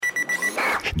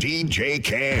DJ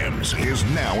Cams is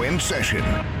now in session.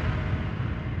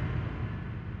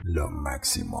 Lo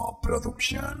Máximo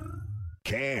Production.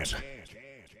 Cams.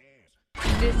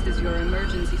 This is your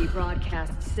emergency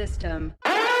broadcast system.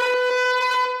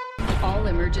 All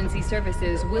emergency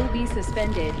services will be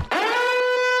suspended.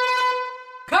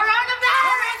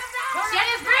 Coronavirus! Shit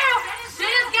is real! Shit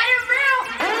is getting real!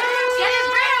 Shit is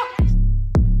real!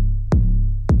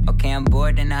 Okay, I'm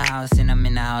bored in the house and I'm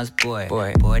in the house, boy.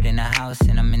 Bored in the house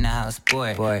and I'm in the house,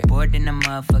 boy. Bored in the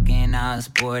motherfucking house,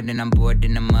 bored and I'm bored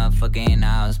in the motherfucking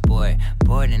house, boy.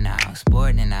 Bored in the house,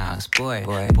 bored in the house, boy.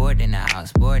 Bored in the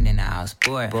house, bored in the house,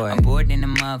 boy. I'm bored in the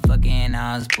motherfucking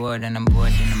house, bored and I'm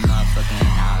bored in the motherfucking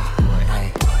house, boy.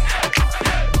 Hey.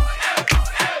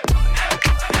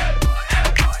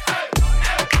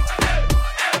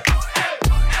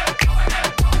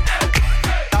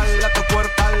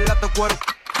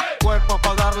 Cuerpo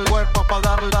pa'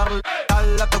 darle,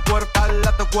 dale a tu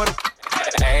cuerpo,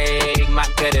 Hey,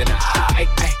 Macarena, ay,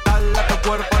 ay. Dale a tu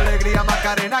cuerpo alegría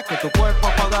Macarena, que tu cuerpo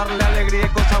pa' darle alegría y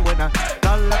cosa buena.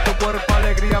 Dale a tu cuerpo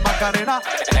alegría Macarena.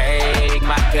 Hey,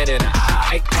 Macarena,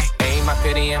 ay, ay. Hey,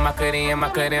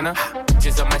 Macarena.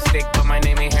 Just on my stick, but my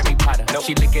name ain't Harry Potter. Nope.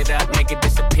 She lick it up, make it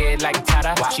disappear like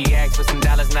Tata. Wow. She asked for some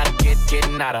dollars, not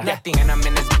getting out of. Nothing, and I'm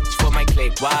in this bitch for my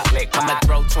click. I'ma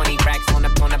throw 20 racks on the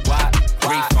block.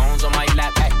 3 phones on my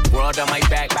lap, world on my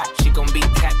back. She gon' be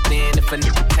tapped in if a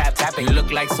nigga tap it. You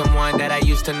look like someone that I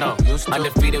used to know.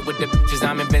 Undefeated with the bitches,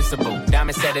 I'm invincible.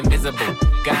 Diamond said invisible.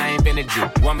 Guy ain't been a Jew.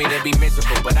 Want me to be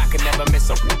miserable, but I can never miss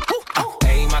her.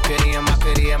 Hey,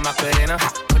 Macarena.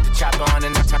 Put the chopper on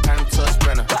and I turn him to a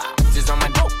sprinter. Just on my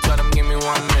dope, tell them give me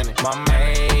 1 minute.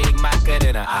 Hey,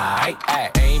 Macarena.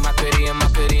 Hey,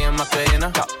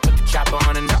 Macarena. Put the chopper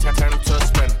on and I turn him to a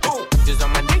sprinter. Just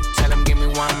on my dick, tell them give me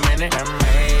 1 minute.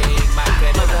 Hey,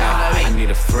 Macarena. I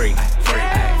need a freak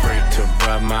to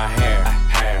rub my hair.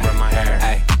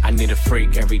 I need a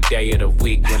freak every day of the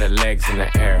week with her legs in the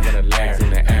air.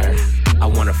 I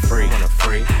want a freak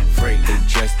who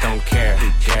just don't care.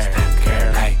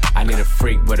 I need a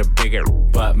freak with a bigger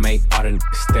butt, make all the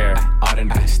stare.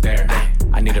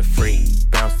 I need a freak,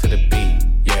 bounce to the beat.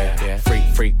 Yeah.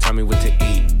 Freak, tell me what to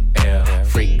eat. Yeah.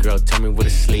 Freak girl, tell me what to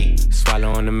sleep.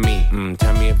 Swallow on the meat,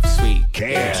 tell me if it's sweet.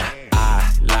 Yeah.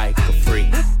 I like a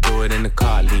freak. Do it in the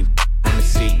car, leave on the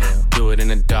seat. Do it in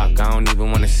the dark, I don't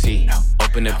even wanna see.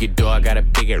 Open up your door, I got a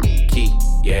bigger key.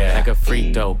 Yeah, like a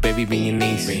freak though, baby, be your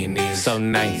niece. So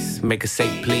nice, make her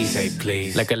say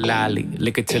please. Like a lolly,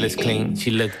 lick it till it's clean. She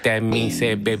looked at me,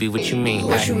 said, baby, what you mean?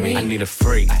 I need a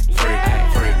freak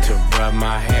to rub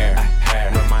my hair.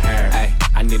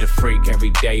 I need a freak every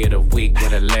day of the week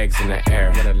with her legs in the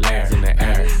air.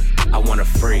 I want a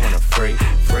freak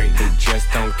who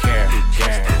just don't care.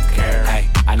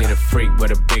 I need a freak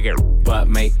with a bigger butt,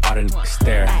 make all the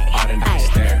stare.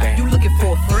 You looking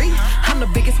for a freak? I'm the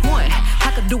biggest one.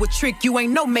 I could do a trick you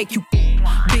ain't no make you.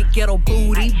 Big ghetto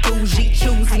booty, bougie,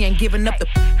 choosy, and giving up the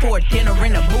for a dinner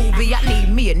in a movie. I need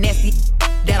me a nasty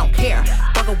that don't care.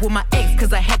 Fuck up with my ex,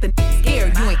 cause I had the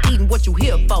scared. You ain't eating what you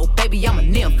here for, baby, I'm a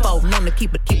nympho. Known to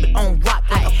keep it on rock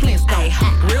like a Flintstone.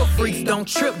 Real freaks don't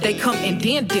trip, they come and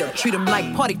then dip. Treat them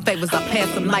like party favors, I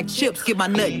pass them like chips. Get my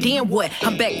nut, then what?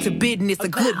 I'm back to business, a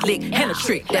good lick and a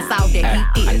trick, that's all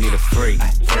that he is. I need a freak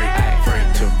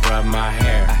to rub my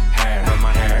hair.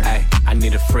 I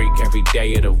need a freak every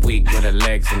day of the week with her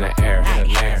legs in the air.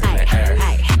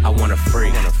 I want a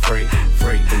freak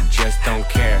who just don't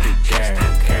care.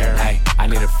 I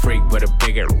need a freak with a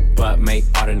bigger butt, make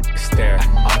all the stare.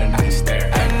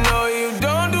 I know you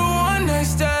don't do one night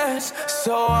stands,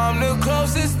 so I'm the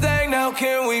closest thing. Now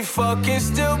can we fucking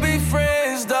still be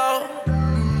friends though?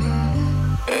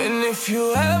 And if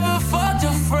you ever fucked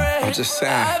a friend, I'm just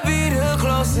saying, I'd be the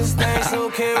closest thing. So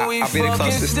can we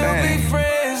fucking still be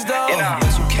friends though?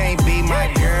 But you can't be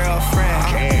my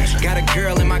girlfriend. Got a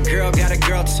girl and my girl got a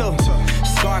girl too.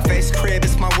 Scarface crib,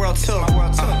 it's my world too.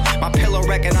 My pillow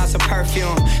recognize a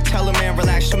perfume. Tell a man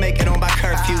relax, she'll make it on by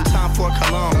curfew. Time for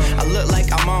cologne, I look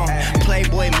like I'm on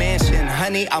Playboy Mansion,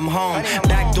 honey, I'm home.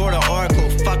 Back door to Oracle,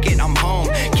 fuck it, I'm home.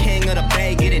 King of the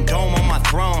Bay, getting dome on my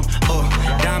throne.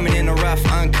 Diamond in the rough,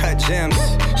 uncut gems.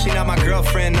 She not my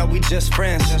girlfriend, no, we just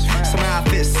friends. Somehow I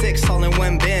fit 6 all in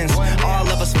one Benz. All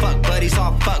of us fuck buddies,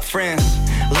 all fuck friends.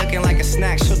 Looking like a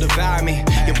snack, she'll devour me.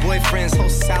 Your boyfriend's whole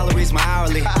salary's my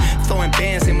hourly. Throwing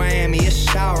bands in Miami, it's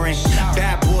showering.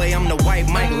 Bad boy, I'm the white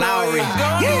Mike Lowry.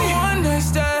 One night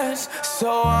stands,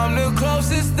 so I'm the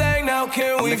closest thing. Now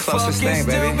can we fucking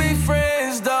still be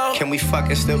friends though? Can we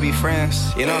fucking still be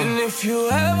friends, you know? And if you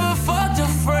ever fucked a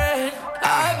friend,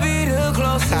 I'd be the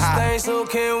closest thing. So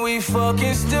can we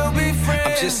fucking still be friends?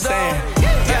 I'm just saying.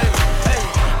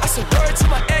 word to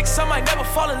my ex, I might never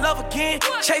fall in love again.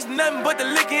 Chase nothing but the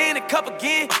liquor in the cup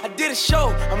again. I did a show,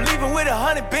 I'm leaving with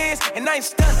 100 bands. And I ain't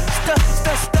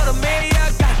stutter, man. Yeah,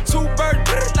 I got 2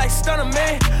 birds, like stunner,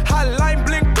 man. Hotline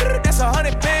blink, that's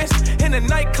 100 bands. In the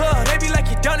nightclub, they be like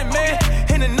you done it, man.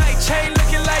 In the night chain,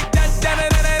 looking like that.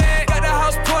 Got the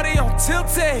house party on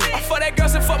tilted. I fuck that girl,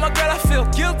 and fuck my girl, I feel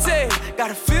guilty.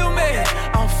 Gotta feel me,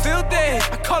 I don't feel that.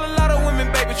 I call a lot of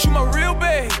women, baby, you my real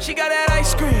babe. She got that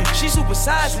ice cream, she super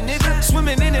sizing, nigga.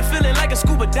 Swimming in it, feeling like a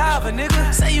scuba diver,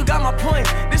 nigga. Say you got my point,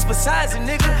 this besides it,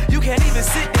 nigga. You can't even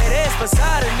sit that ass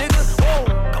beside a nigga.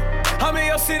 Whoa. I'm in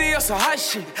your city on some hot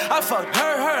shit. I fucked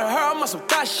her, I'm on some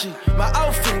thot shit. My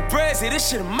outfit brazy, this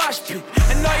shit a mosh pit.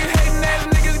 And all you hating ass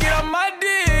niggas get on my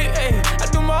dick. Ay, I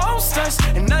do my own stunts,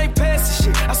 and I ain't pass the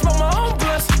shit. I smoke my own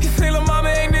blunts. You think lil' mama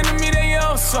ain't into me, then you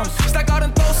own something. Stack out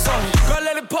and throw something. Girl,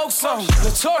 let it poke something.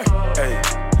 Latour. Hey,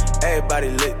 everybody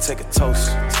lit, take a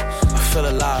toast. I feel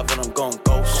alive when I'm going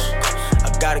ghost. I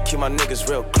gotta keep my niggas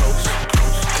real close.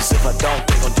 Cause if I don't,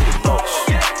 they gon' do the most.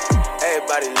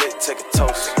 Everybody lit, take a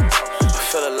toast.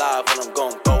 I feel alive when I'm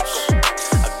going ghost.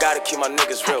 I gotta keep my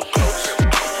niggas real close.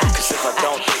 Cause if I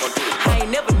don't, they gon' do the most. I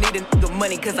ain't never needed the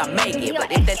money cause I make it.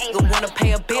 But if that nigga wanna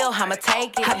pay a bill, I'ma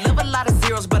take it. I live a lot of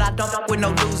zeros, but I don't fuck with no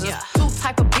losers. Two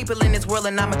type of people in this world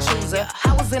and I'm a chooser.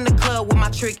 I was in the club with my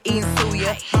trick eating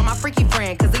suya. By my freaky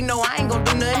friend, cause he know I ain't gon'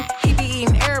 do nothing. He be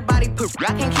eating everybody poop,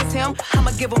 I can't kiss him.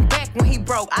 I'ma give him back when he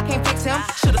broke, I can't fix him.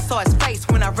 Should've saw his face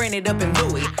when I ran it up in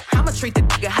Louis. I'ma treat the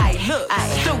nigga how he look.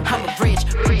 I'm a rich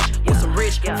with some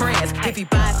rich friends. If he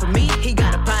buy it for me, he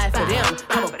gotta buy it for them.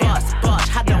 I'm a boss,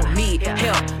 I don't need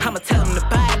help. I'ma tell him to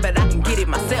buy it, but I can get it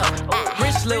myself.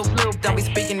 Rich little, don't be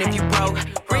speaking if you broke.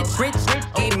 Rich,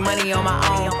 getting money on my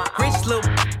own. Rich little,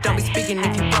 don't be speaking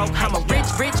if you broke. I'm a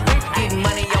rich, getting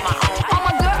money on my own. All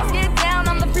my girls get down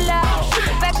on the floor.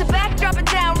 Back to back, drop it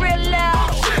down real low.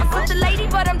 I'm such a lady,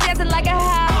 but I'm dancing like a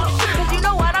house. Cause you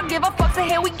know I don't give a fuck, so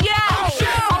here we go.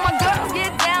 All my girls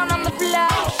get down on the floor.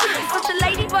 I'm such a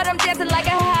lady, but I'm dancing like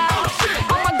a house.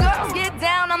 All my girls get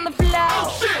down on the floor.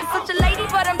 I'm such a lady,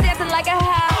 but I'm dancing like a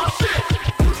house.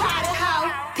 You tried it, hoe.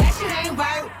 That shit ain't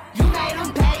work. You made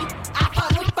him pay. I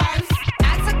fucked him first.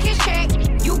 I took his check.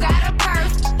 You got a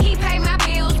purse. He paid my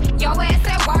bills. Your ass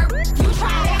at work. You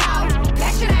tried it, hoe.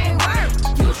 That shit ain't work.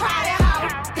 You tried it, hoe.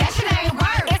 That shit ain't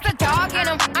work. It's a dog in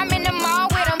him. I'm in the mall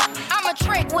with him. I'm a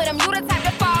trick with him. You the type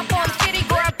to fall for him. Shitty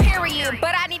girl, period.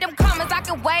 But I need them commas. I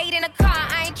can wait in a car.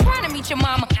 I ain't trying to meet your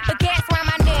mama. But gas around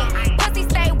my neck. Pussy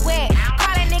stay wet.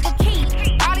 Call that nigga Keith.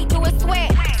 All he do is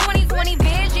sweat. 20/20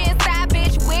 vision. Side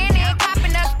bitch winning.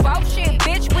 Popping us both shit.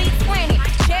 Bitch, we 20.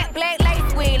 Jet black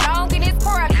lace with long and it's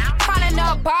curly. Calling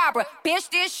up Barbara. Bitch,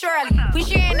 this Shirley. We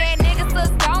sharing that nigga, sis.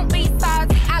 Don't be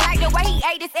salty. I like the way he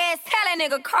ate his ass. Tell that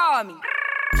nigga call me.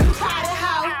 You tried it,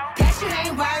 hoe. That shit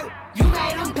ain't work. You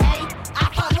made him pay. I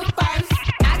fucked him first.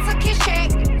 I took his check.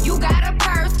 You got a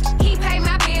purse. He paid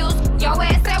my bills. Your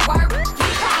ass at work. You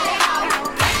tried it, hoe.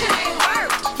 That shit ain't work.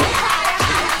 You tried it,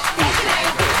 hoe. That shit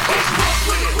ain't work.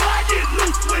 I get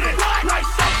loose with it. Like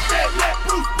some said, let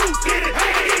Bruce get it.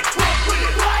 Hey, get drunk with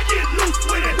it. I get loose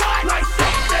with it. Like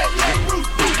some said, let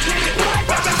Bruce get it.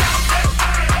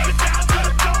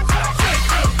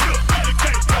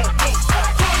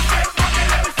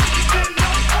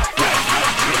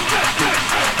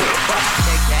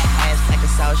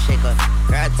 Shaker.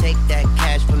 Girl, take that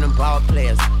cash from them ball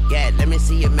players. Yeah, let me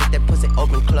see you make that pussy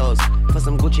open close. Put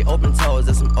some Gucci open toes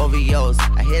and some OVOs.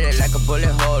 I hit it like a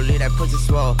bullet hole, leave that pussy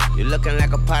swole. You looking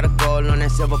like a pot of gold on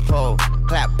that silver pole.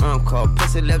 Clap, encore,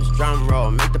 pussy lips, drum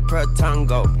roll. Make the pearl tongue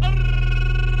go.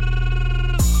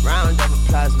 Round of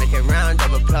applause, make it round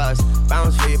of applause.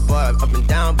 Bounce for your boy, up and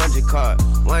down, bungee cord.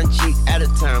 One cheek at a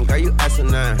time, girl, you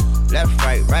asinine. Left,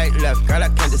 right, left, girl, I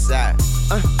can't decide.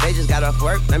 They just got off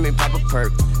work, let me pop a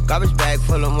perk. Garbage bag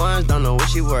full of ones, don't know where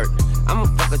she work. I'ma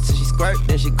fuck her till she squirt,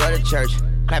 then she go to church.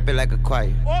 Clap it like a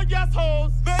choir. Oh yes,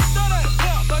 hoes, make that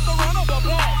clap like the run of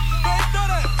applause. Make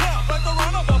that clap like the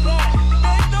run of applause.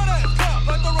 Make that clap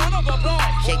like the run of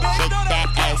applause. Shake that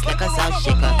ass like a salt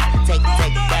shaker. Take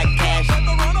that cash.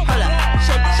 Pull up,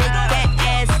 shake that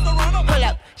ass. Pull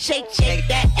up, shake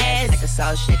that ass like a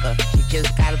salt shaker. She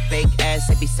just got a fake ass,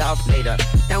 it be soft later.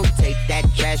 Don't take that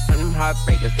trash from them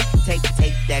heartbreakers. Take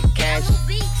that cash.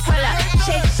 Pull up,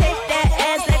 shake that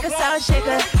ass like a salt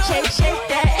shaker. Shake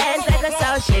that ass like a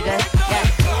salt shaker.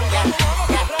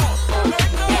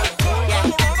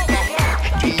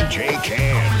 DJ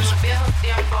Cams.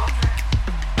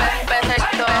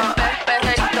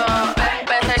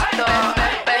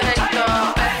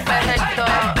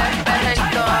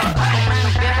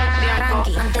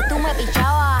 Antes tú me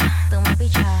pichabas,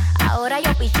 ahora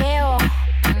yo picheo.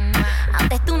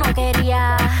 Antes tú no querías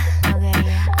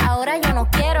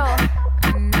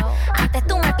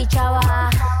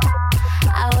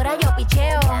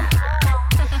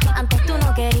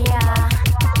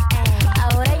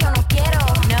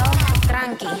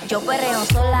Yo perreo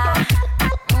sola.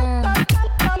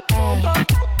 Ey.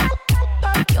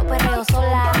 Yo perreo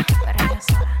sola.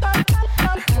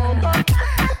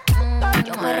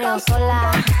 Yo perreo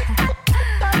sola.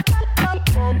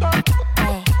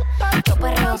 Ey. Yo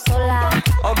perreo sola.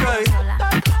 Ok,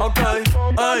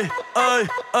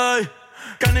 ey.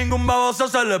 Que ningún baboso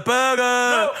se le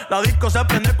pegue. La disco se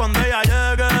prende cuando ella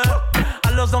llegue.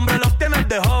 A los hombres los tienes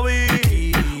de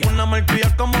hobby. Una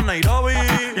malcria como Nairobi.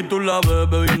 Y tú la ves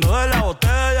bebiendo de la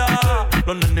botella.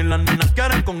 Los nenes y las nenas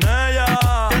quieren con ella.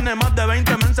 Tiene más de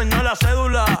 20, me enseñó la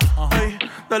cédula. Ey,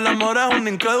 del amor es una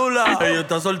incrédula. Ella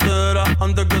está soltera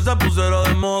antes que se pusiera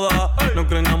de moda. No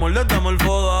creen amor, le damos el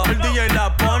foda. El DJ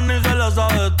la pone y se la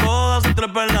sabe toda. Se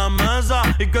trepa en la mesa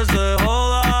y que se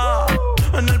joda.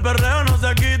 En el perreo no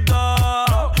se quita.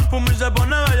 Fumi se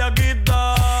pone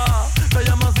bellaquita. Te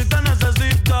llama si te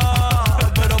necesita.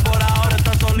 Pero por ahora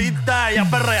está solita. Ella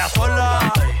perrea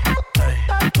sola.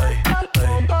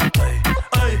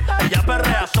 Ella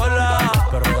perrea sola.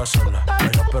 Perrea sola.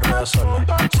 Ella perrea sola.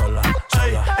 Sola.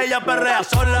 Ella perrea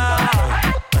sola.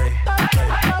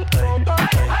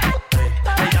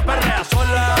 Ella perrea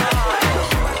sola.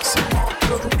 Máximo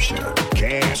Production.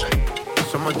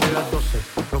 Somos de las 12,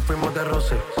 nos fuimos de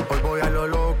roce. Hoy voy a lo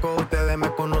loco, ustedes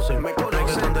me conocen.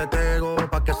 Reggaeton de Tego,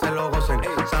 pa' que se lo gocen.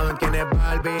 Saben quién es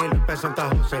Barbie, Lupe Santa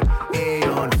José. Y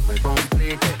yo no me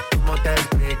complique, ¿cómo te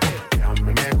explico? Que a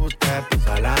mí me gusta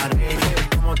pisarla rica.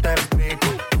 ¿Cómo te explico?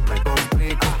 No me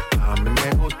complico, a mí me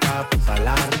gusta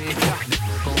pisarla rica. No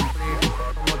me complico,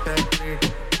 ¿cómo te explico?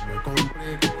 No me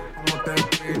complico, ¿cómo te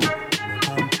explico? No me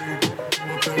complico,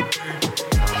 ¿cómo te explico?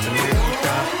 A mí me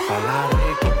gusta pisarla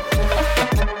rica.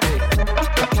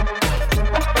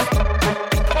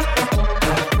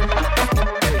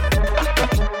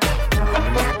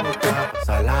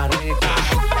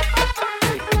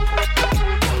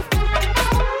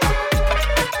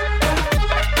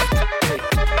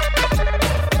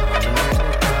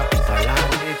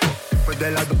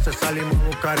 Salimos a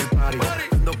buscar el party.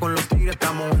 Ando con los tigres,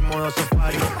 estamos en modo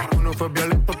safari. Uno fue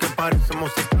violento que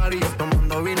parecemos sicari.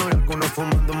 Tomando vino y algunos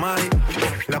fumando mari.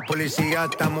 La policía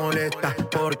está molesta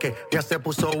porque ya se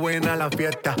puso buena la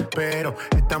fiesta. Pero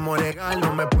estamos legal,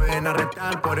 no me pueden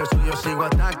arrestar. Por eso yo sigo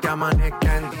hasta que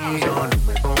amanezca en ti. Yo no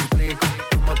me complico,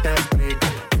 ¿cómo te explico?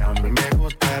 Que a mí me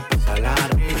gusta pasarla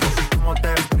rico. ¿Cómo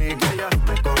te explico? No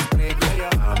me complico,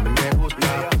 a mí me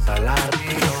gusta pasarla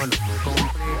rico. Yo no me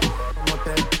complico, ¿cómo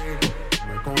te explico? No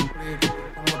me complico,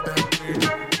 ¿cómo te explico?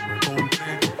 No me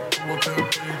complico, ¿cómo te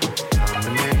explico? A mí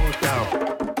me gusta.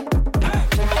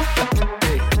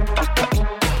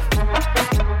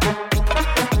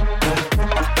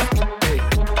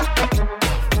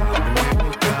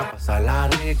 Pasarla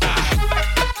rica.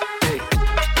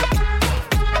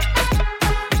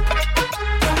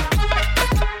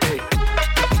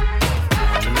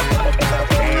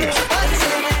 Hoy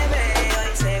se bebe,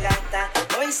 hoy se gasta,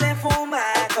 hoy se fuma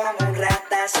como un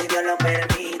rata, si Dios lo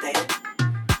permite,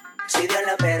 si Dios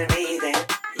lo permite.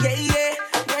 Yeah, yeah.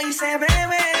 Hoy se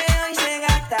bebe, hoy se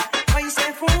gasta, hoy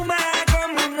se fuma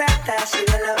como un rata, si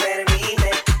Dios lo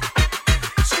permite,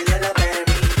 si Dios lo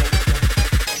permite.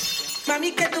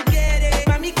 Mami, ¿qué tú quieres?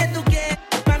 Mami, ¿qué tú quieres?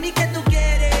 Mami, ¿qué tú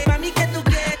quieres? Mami, ¿qué tú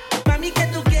quieres? Mami, ¿qué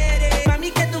tú quieres?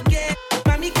 Mami, ¿qué tú quieres?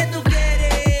 Mami, ¿qué tú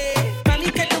quieres?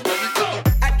 Mami, ¿qué tú quieres?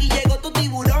 Aquí llegó tu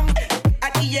tiburón.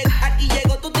 Aquí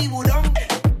llegó tu tiburón.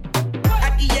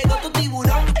 Aquí llegó tu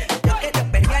tiburón. Yo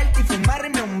quiero pelearte y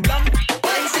fumarme un blunt.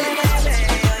 Hoy se bebe,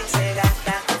 hoy se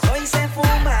gasta, hoy se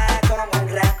fuma como un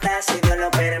rata, si Dios lo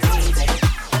permite,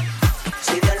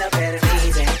 si Dios lo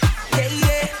permite. Yeah,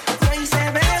 yeah. Hoy se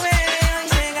bebe, hoy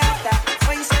se gasta,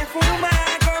 hoy se fuma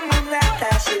como un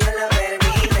rata, si Dios lo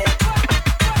permite,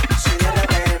 si Dios lo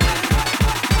permite.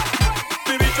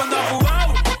 Mi bicho anda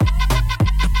jugado.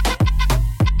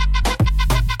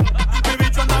 Mi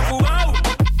bicho anda jugado.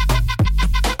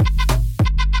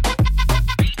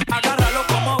 Agárralo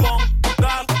como bon,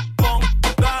 gas,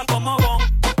 como bon,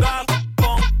 gas.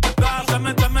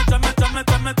 Chame tú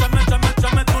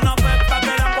una festa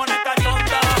que la pone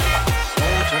cachonda.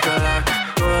 Boom shakalaka,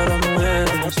 todas las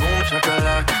mujeres. Boom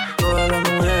shakalaka, todas las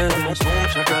mujeres. Boom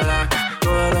shakalaka,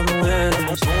 todas las mujeres.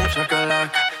 Boom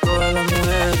shakalaka, todas las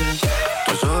mujeres.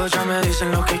 Tus ojos ya me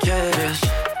dicen lo que quieres,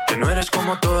 que no eres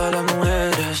como todas las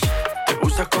mujeres. Te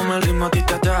gusta como el ritmo a ti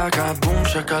te ataca. Boom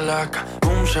shakalaka,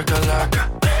 boom shakalaka.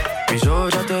 Mis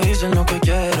ojos ya te dicen lo que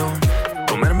quiero,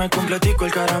 comerme completico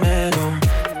el caramelo,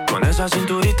 con esa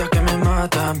cinturita que me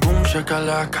mata. Boom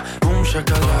shakalaka, boom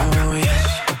shakalaka. Oh, yes.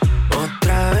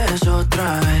 Otra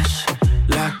vez,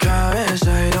 la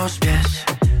cabeza y los pies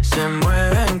se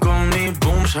mueven con mi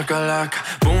boom shakalaka,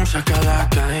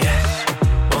 yes.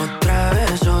 Otra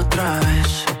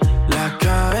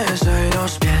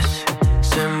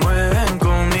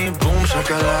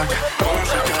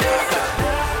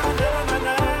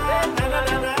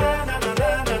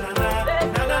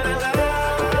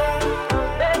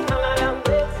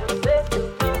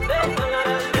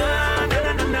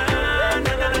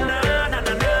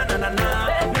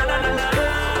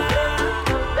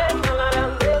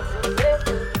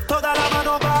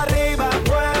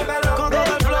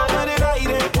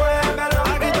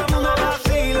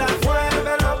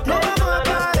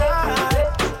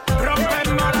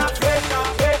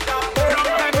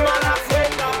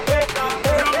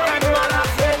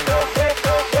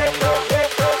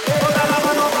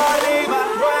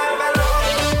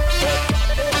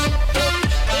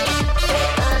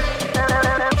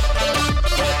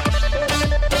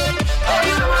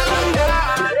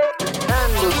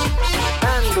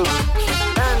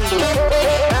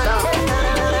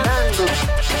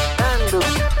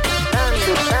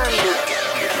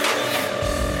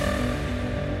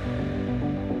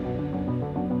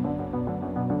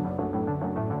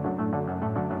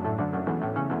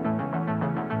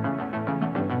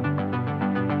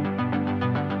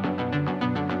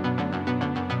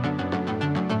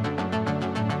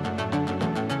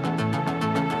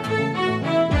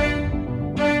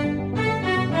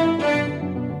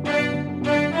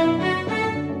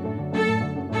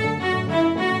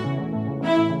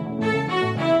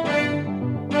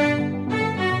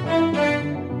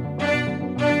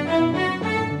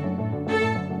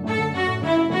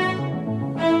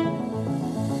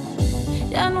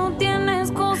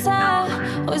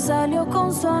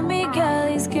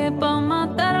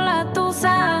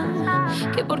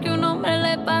que porque un hombre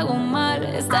le pagó mal,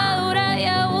 está dura y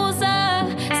abusa.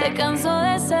 Se cansó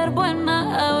de ser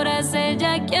buena, ahora es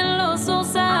ella quien los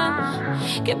usa.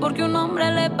 Que porque un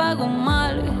hombre le pagó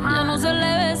mal, ya no se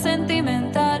le ve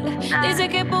sentimental. Dice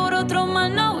que por otro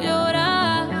mal no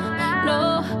llora,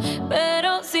 no,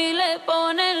 pero si le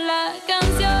ponen la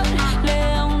canción, le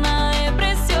da una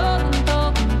depresión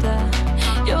tonta.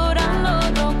 Llorando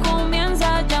no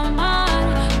comienza a llamar,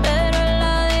 pero él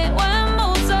la dejó en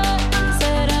buzón.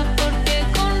 Será porque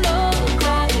con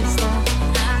otra está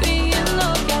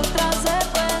pidiendo que atrás se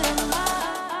puede amar.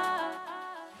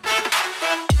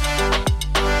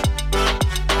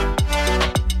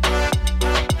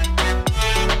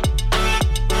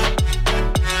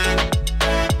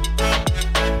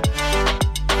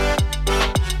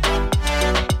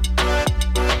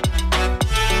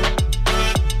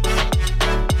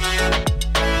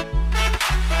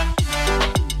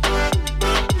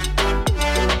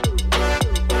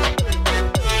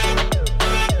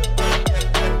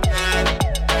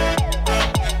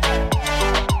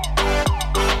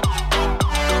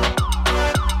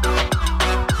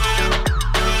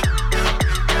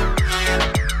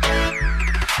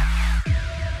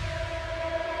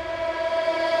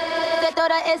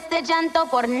 Este llanto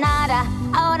por nada.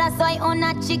 Ahora soy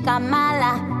una chica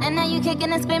mala. And now you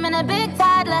kicking and screaming a big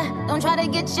toddler. Don't try to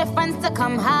get your friends to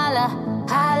come holla,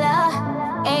 holla.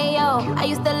 Ayo, I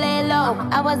used to lay low.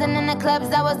 I wasn't in the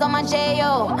clubs, I was on my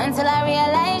J.O. Until I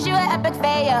realized you were epic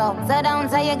fail. So don't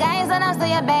tell your guys that I'm still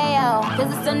your bayo.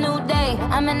 Cause it's a new day,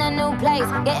 I'm in a new place.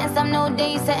 Getting some new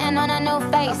D's, sitting on a new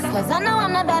face. Cause I know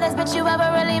I'm the baddest bitch you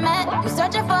ever really met. You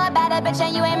searching for a better bitch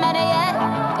and you ain't met her yet.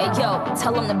 Hey yo,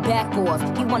 tell him to back off.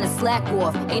 He wanna slack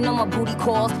off. Ain't no more booty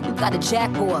calls, you gotta jack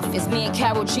off. It's me and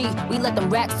Karol G, we let them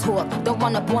racks talk. Don't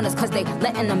run up on us cause they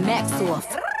letting the max off.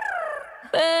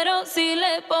 Pero si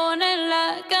le ponen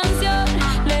la canción,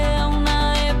 le da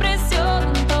una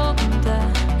depresión tonta.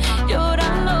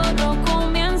 Llorando no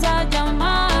comienza a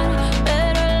llamar,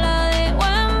 pero él la dejó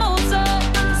en buzón.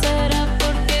 Será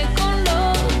porque con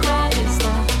otra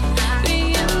está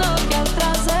pidiendo que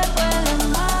atrás se puede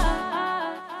amar.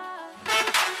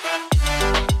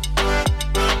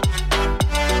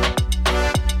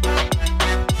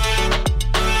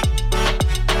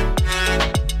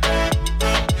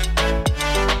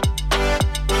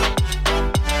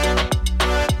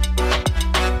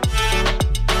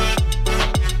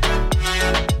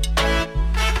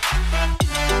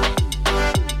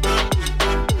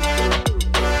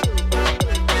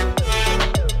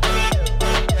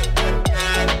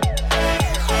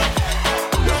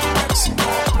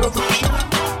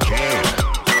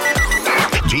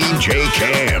 DJ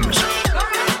Cams.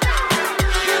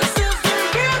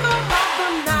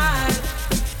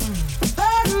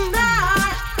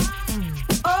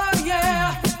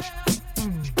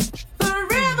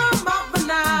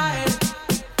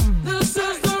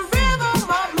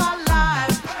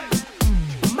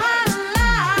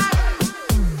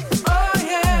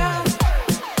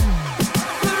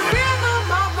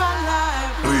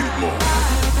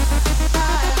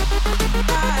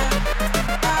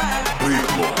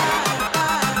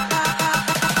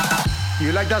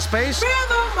 You like that space?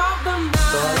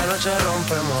 Toda la noche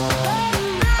rompemos,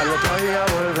 al otro día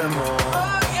volvemos.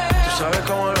 Tú sabes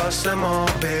cómo lo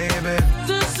hacemos, baby.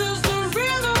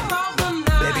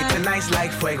 Baby, tonight's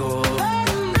like fuego.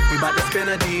 We bout to spend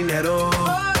a dinero.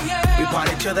 We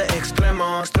party to the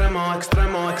extremo, extremo,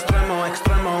 extremo, extremo,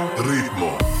 extremo.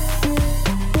 Ritmo.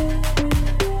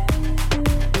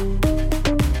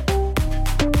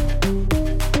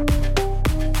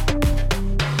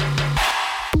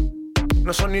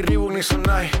 No son ni Reebok ni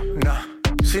Sonai, nah.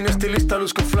 Sin estilista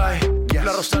luzco fly, yes.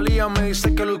 La Rosalía me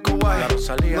dice que luzco guay.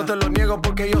 No te lo niego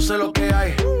porque yo sé lo que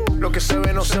hay. Lo que se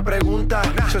ve no se pregunta.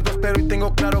 Si esto espero y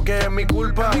tengo claro que es mi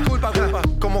culpa.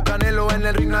 Como Canelo en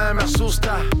el ring nadie me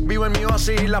asusta. Vivo en mi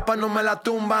oasis y la paz no me la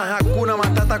tumba. Hakuna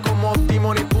Matata como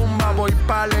Timon y Pumba. Voy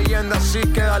pa' leyenda así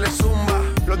que dale zumba.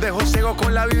 Los dejo ciegos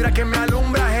con la vibra que me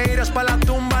alumbra. Haters pa' la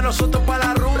tumba, nosotros pa'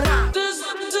 la rumba.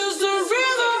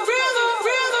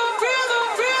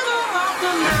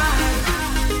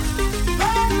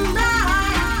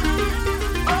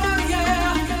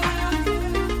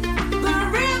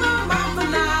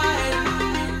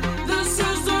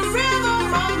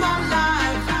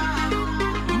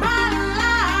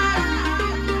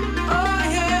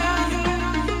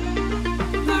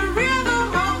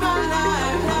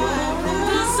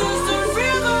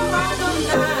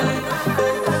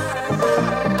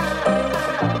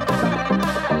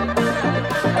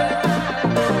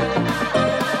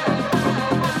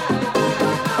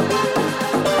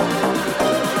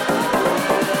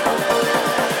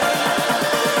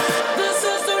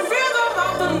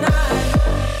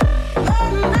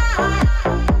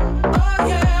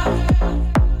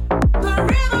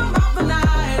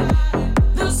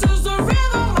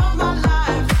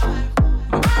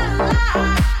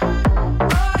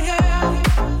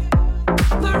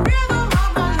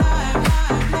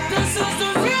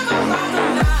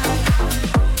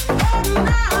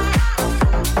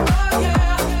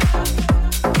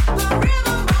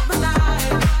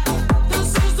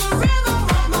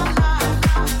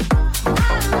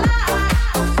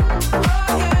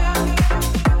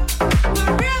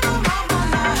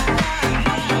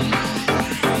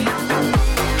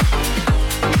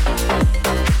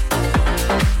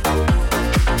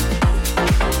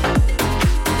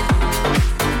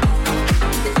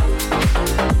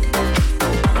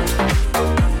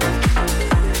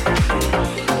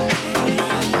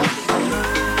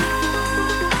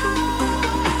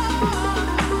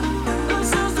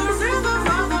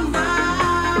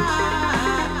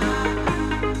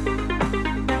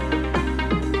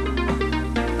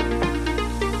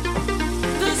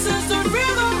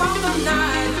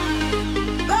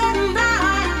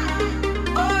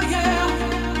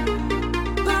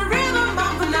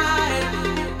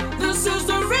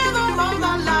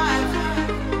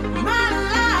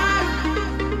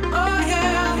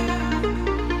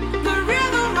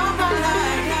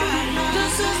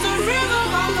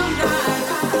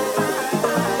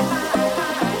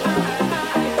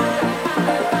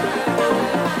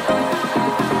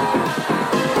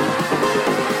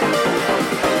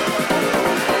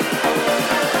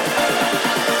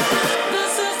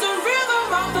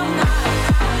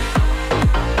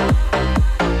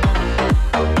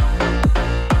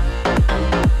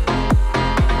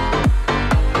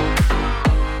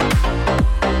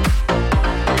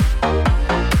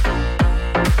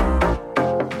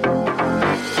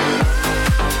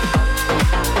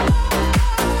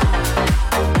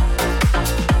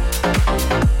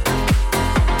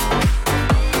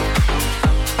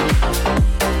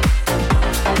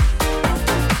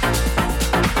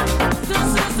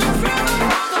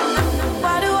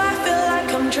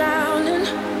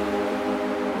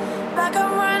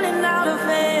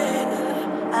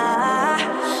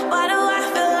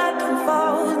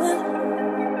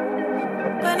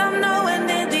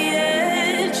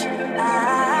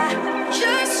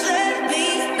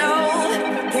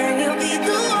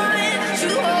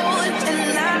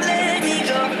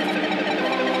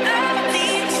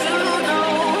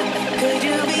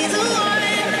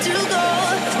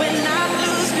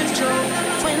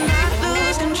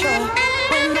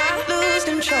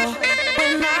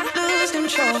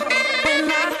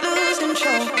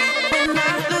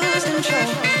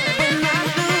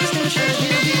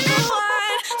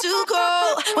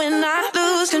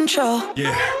 control.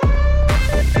 Yeah.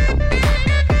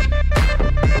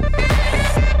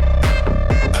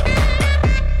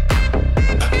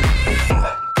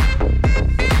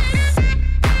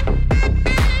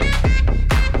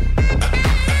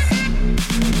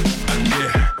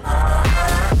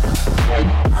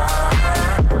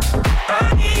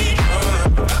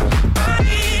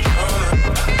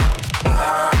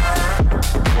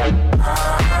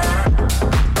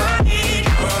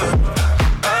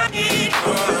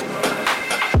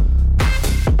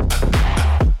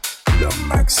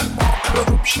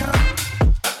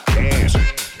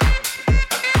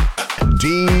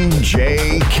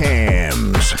 DJ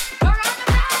Cams.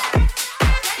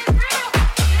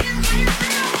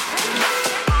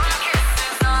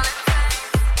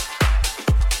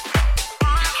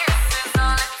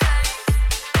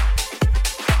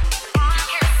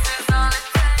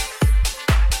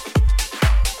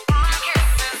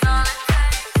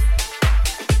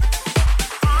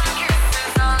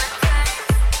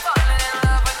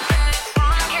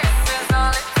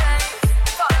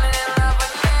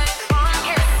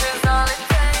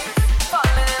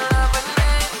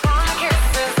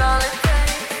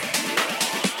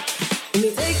 When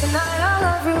you take the night, I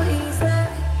love real easy.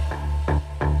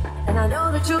 And I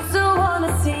know that you still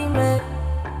wanna see me.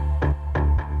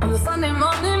 On the Sunday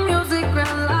morning music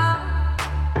real loud.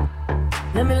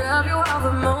 Let me love you while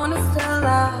the moon is still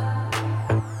out.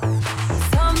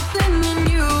 Something in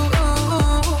you,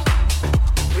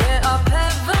 lit up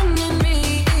heaven in me.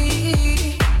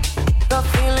 The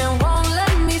feeling won't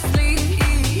let me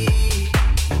sleep.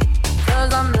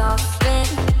 'Cause I'm lost in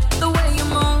the way you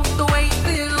move, the way you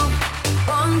feel.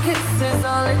 One kiss is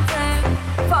all it takes.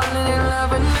 Falling in love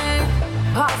with me.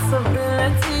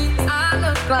 Possibilities. I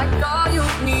look like all you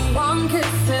need. One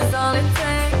kiss is all it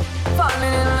takes.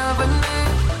 Falling in love with me.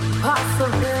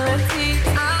 Possibilities.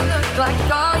 I look like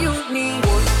all you need.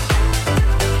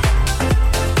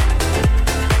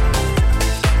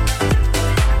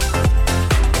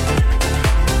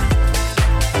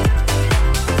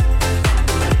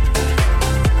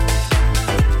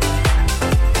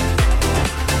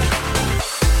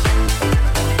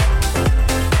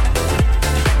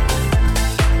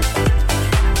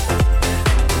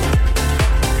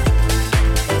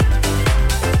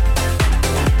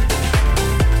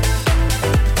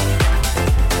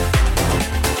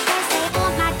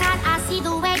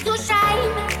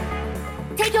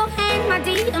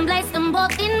 And place them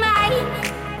both in mine.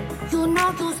 You know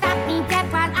you stopped me dead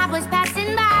while I was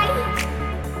passing by.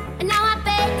 And now I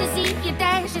beg to see you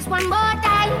dance just one more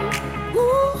time.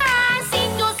 Ooh, I see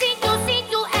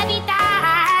you every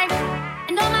time.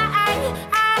 And oh my,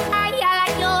 I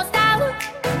like your style.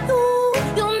 Ooh,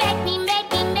 you make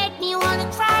me wanna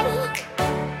try.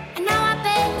 And now I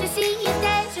beg to see you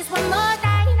dance just one more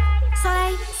time. So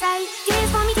they say,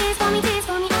 dance for me, dance for me, dance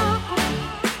for me.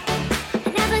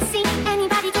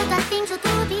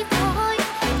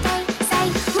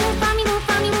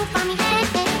 Move for me, hey,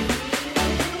 hey.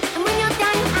 And when you're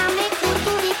done, I'll make you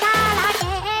do it all again.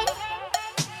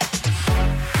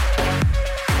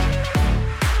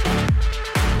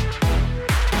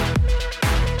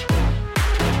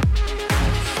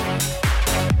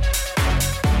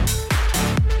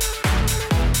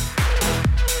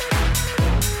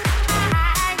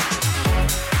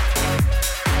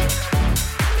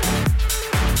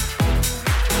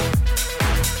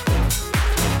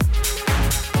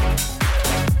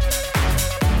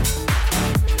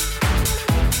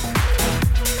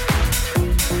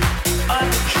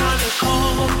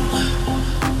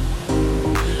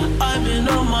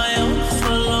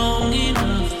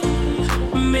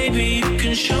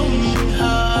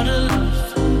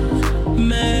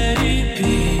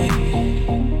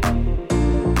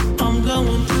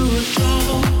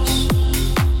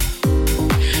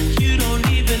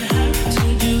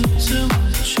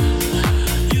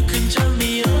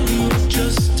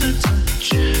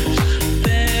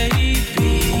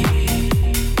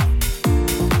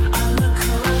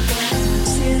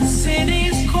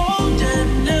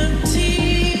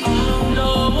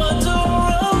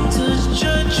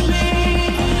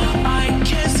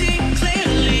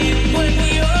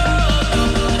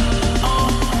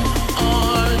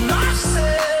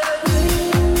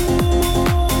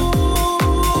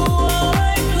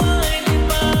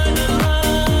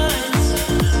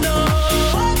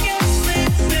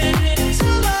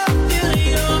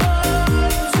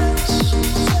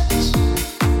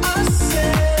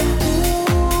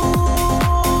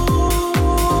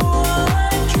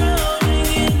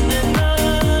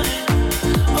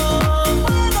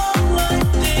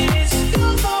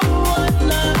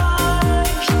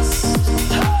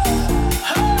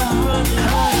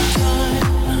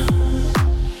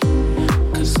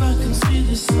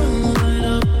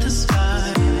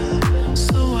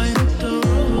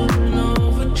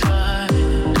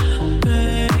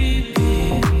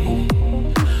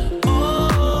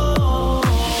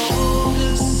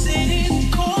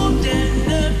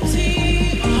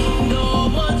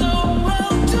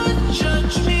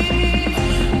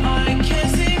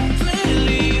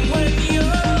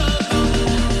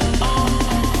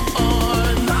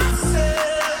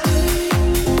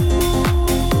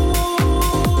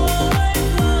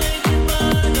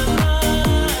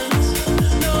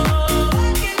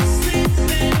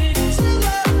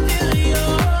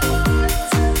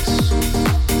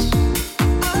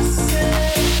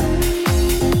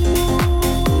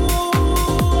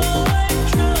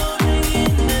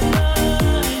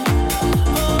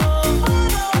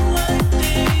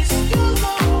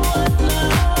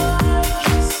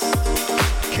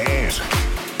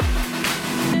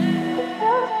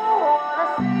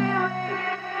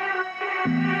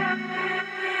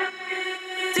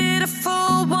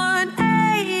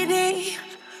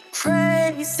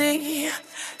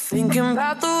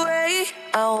 about the way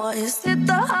I was. Did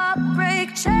the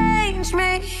heartbreak change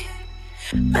me?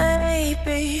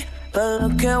 Maybe, but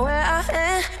look at where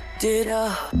I ended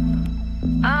up.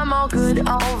 I'm all good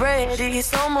already,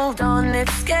 so moved on,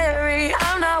 it's scary.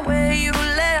 I'm not where you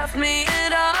left me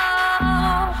at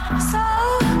all. So,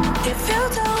 if you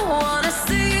don't wanna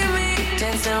see me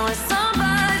dancing with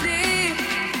somebody,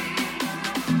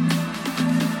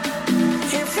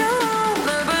 if you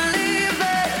wanna believe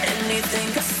that anything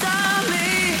can stop me,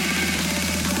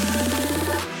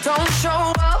 don't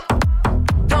show up,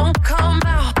 don't come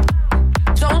out,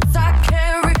 don't start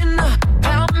caring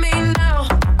about me now.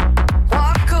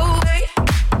 Walk away,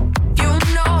 you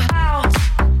know how.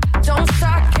 Don't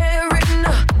start caring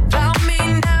about me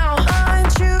now.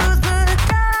 Aren't you the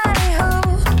guy who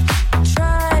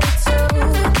tried to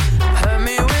hurt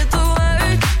me with the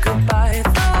word goodbye?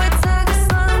 Though it took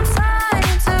some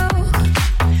time to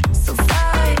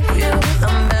survive you,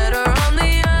 I'm better on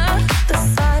the other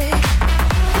side.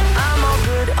 I'm all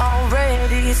good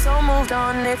already, so moved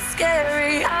on, it's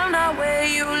scary. I'm not where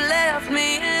you left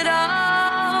me at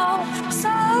all. So,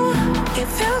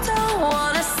 if you don't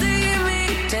wanna see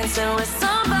me dancing with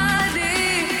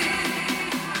somebody,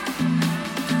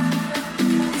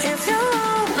 if you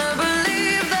wanna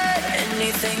believe that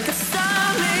anything can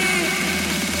stop me,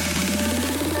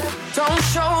 don't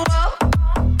show up,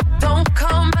 don't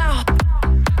come out,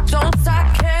 don't start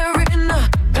caring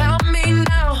about me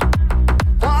now.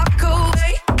 Walk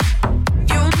away,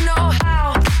 you know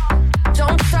how.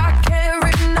 Don't start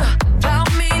caring about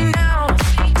me now.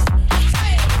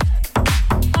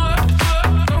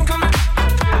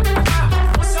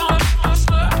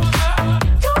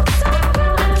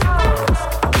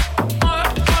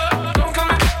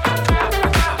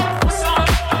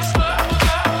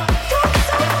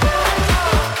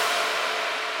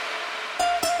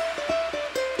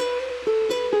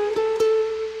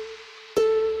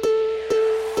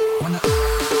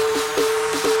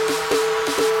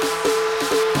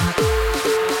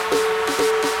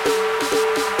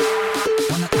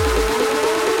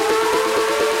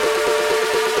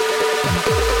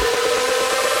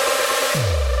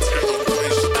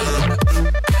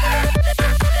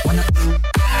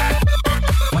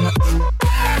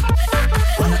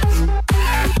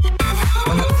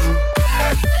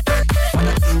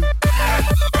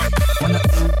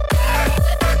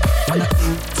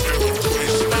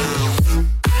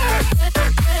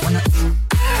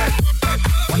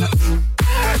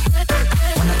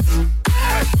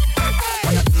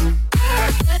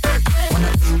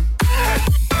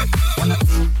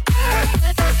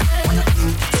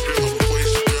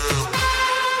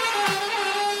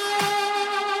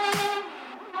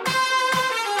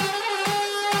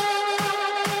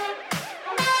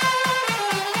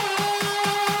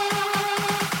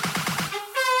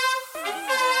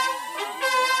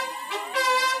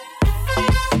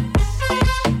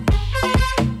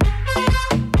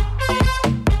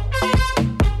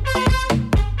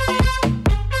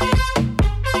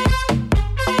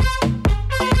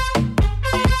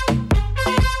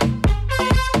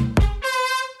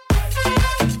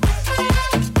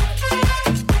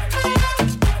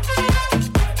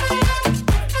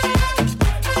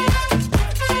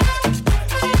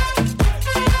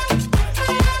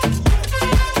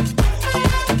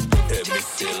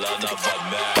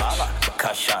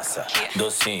 Cachaça,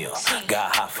 docinho,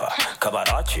 garrafa,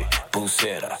 camarote,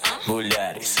 pulseira,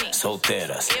 mulheres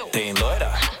solteiras. Tem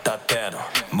loira? Tá tendo.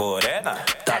 Morena?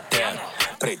 Tá tendo.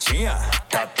 Pretinha?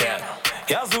 Tá tendo.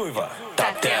 E as uivas?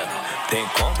 Tá tendo. Tem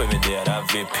compra, bebedeira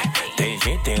VIP. Tem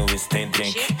gin, tem whisky, tem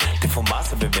drink. Tem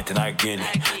fumaça, bebê, tem narguilha.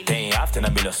 Tem after na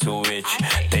melhor suíte.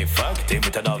 Tem funk, tem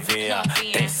muita novinha.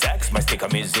 Tem sexo, mas tem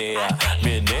camisinha.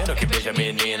 Menino que beija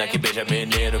menina, que beija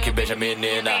menino, que beija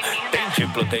menina. Tem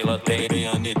diplo, tem lanterna, tem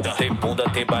Anitta. Tem bunda,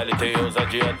 tem baile, tem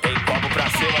ousadia. Tem copo pra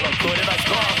cima, loucura e nós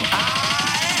como.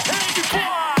 Rede,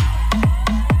 porra!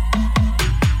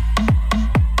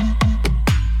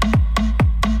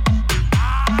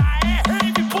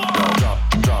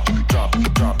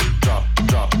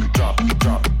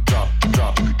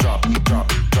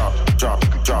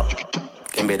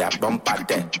 Give me that bump out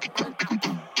there,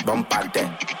 bump out there.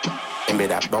 Give me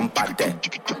that bump out there,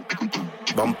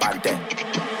 bump out there.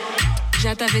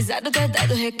 Já tá avisado, tá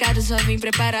dado recado. Só vim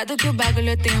preparado que o bagulho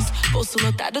é tenso. Bolso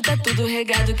lotado, tá tudo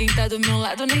regado. Quem tá do meu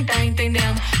lado nem tá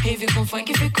entendendo. Rave com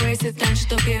funk ficou excitante.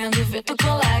 Tô querendo ver tu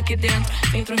colar aqui dentro.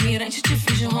 Vem pro mirante, te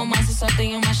fiz um romance. Só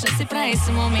tem uma chance pra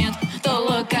esse momento. Tô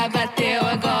louca, bateu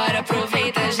agora.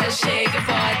 Aproveita, já chega e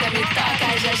bota. Me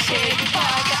toca, já chega e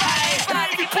bota. Ai,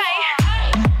 vai, vai.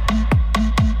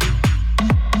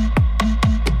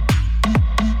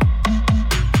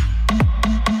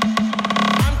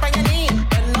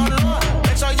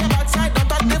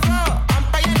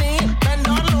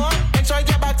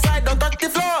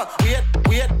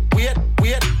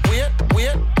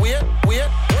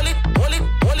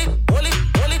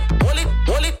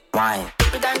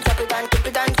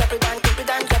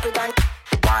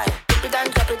 it down,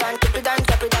 drop it down, dip it down,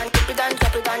 drop it down, dip it down,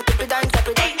 drop it down, dip it down, drop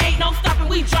it down. Ain't no stopping,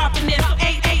 we dropping this.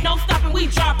 Ain't no stopping, we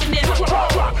dropping this.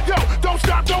 Drop, yo, don't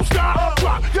stop, don't stop.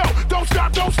 Drop, yo, don't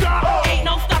stop, don't stop. Ain't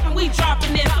no stopping, we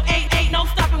dropping this. Ain't no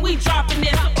stopping, we dropping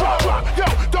this. Drop, yo,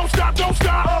 don't stop, don't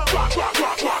stop. Drop. Drop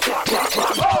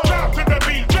to the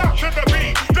beat, drop to the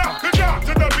beat, drop to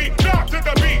the beat, drop to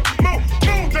the beat. Move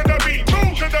to the beat,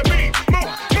 move to the beat,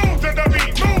 move to the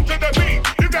beat, move to the beat.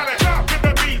 You gotta drop to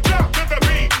the beat, drop to the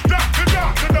beat, drop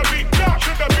to the beat, drop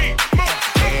to the beat.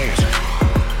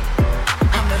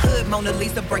 I'm the hood Mona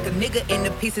Lisa, break a nigga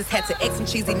into pieces. Had to X some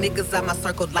cheesy niggas out my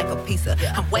circle like a pizza.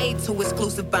 I'm way too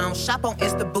exclusive, I don't shop on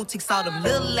Insta boutiques. All them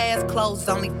little ass clothes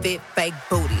only fit fake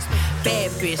booties.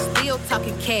 Bad bitch, still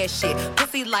talking cash shit.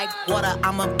 Pussy like water,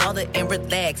 I'm a mother and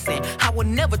relaxing. I would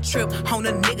never trip on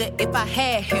a nigga if I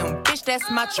had him. Bitch, that's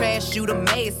my trash, you the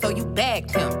maid, so you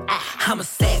bagged him. I'm a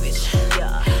savage,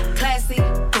 classy,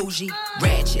 bougie,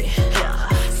 ratchet,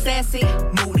 sassy,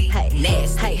 moody,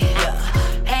 nasty,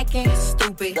 hacking,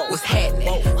 stupid, what's happening?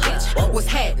 Bitch, what's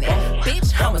happening?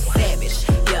 Bitch, I'm a savage,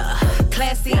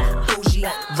 classy, bougie,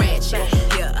 ratchet,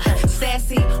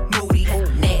 sassy, moody,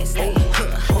 nasty,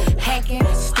 hacking,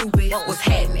 stupid, what's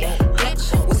happening?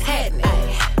 Bitch, what's happening?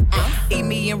 Eat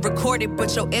me and record it,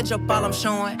 but your edge up all I'm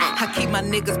showing. I keep my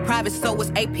niggas private, so it's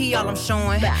AP all I'm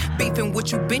showing. Beefing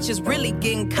with you bitches really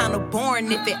getting kinda boring.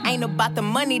 If it ain't about the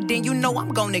money, then you know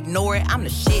I'm gonna ignore it. I'm the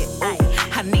shit.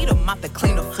 I need a mop to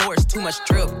clean the floors, too much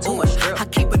drip. I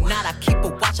keep a knot, I keep a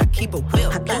watch, I keep a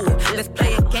whip. Let's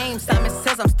play a game. Simon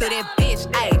says I'm still that bitch.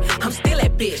 I'm still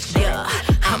that bitch.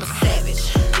 I'm a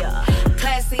savage.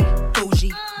 Classy,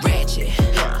 bougie, ratchet,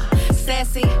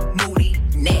 sassy, moody,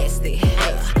 nasty,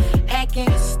 hacking,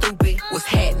 stupid, what's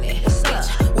happening? Bitch,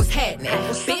 what's happening?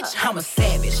 Bitch, I'm a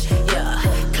savage,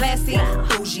 classy,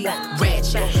 bougie,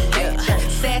 ratchet,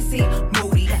 sassy,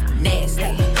 moody,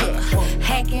 nasty,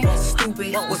 hacking,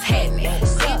 stupid, what's happening?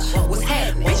 Bitch, what's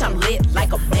happening? Bitch, I'm lit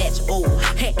like a match, ooh.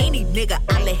 And any nigga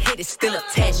I let hit is still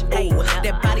attached, ooh.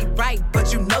 That body right,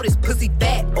 but you know this pussy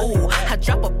fat, ooh. I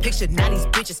drop a picture, now these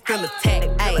bitches feel attacked,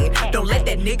 ayy. Don't let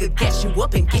that nigga gas you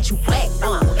up and get you whacked,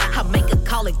 I make a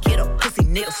call and get a pussy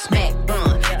nigga smack,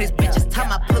 This bitch is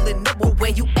time I pulling up, well,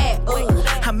 where you at, ooh.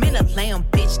 I'm in a lamb,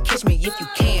 bitch, catch me if you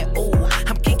can, ooh.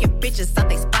 I'm kicking bitches out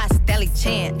they spot, Stally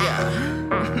Chan,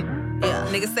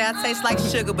 Niggas say I taste like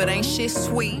sugar, but ain't shit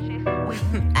sweet.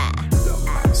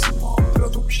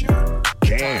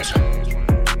 Cam.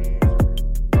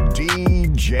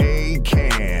 DJ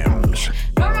Cam.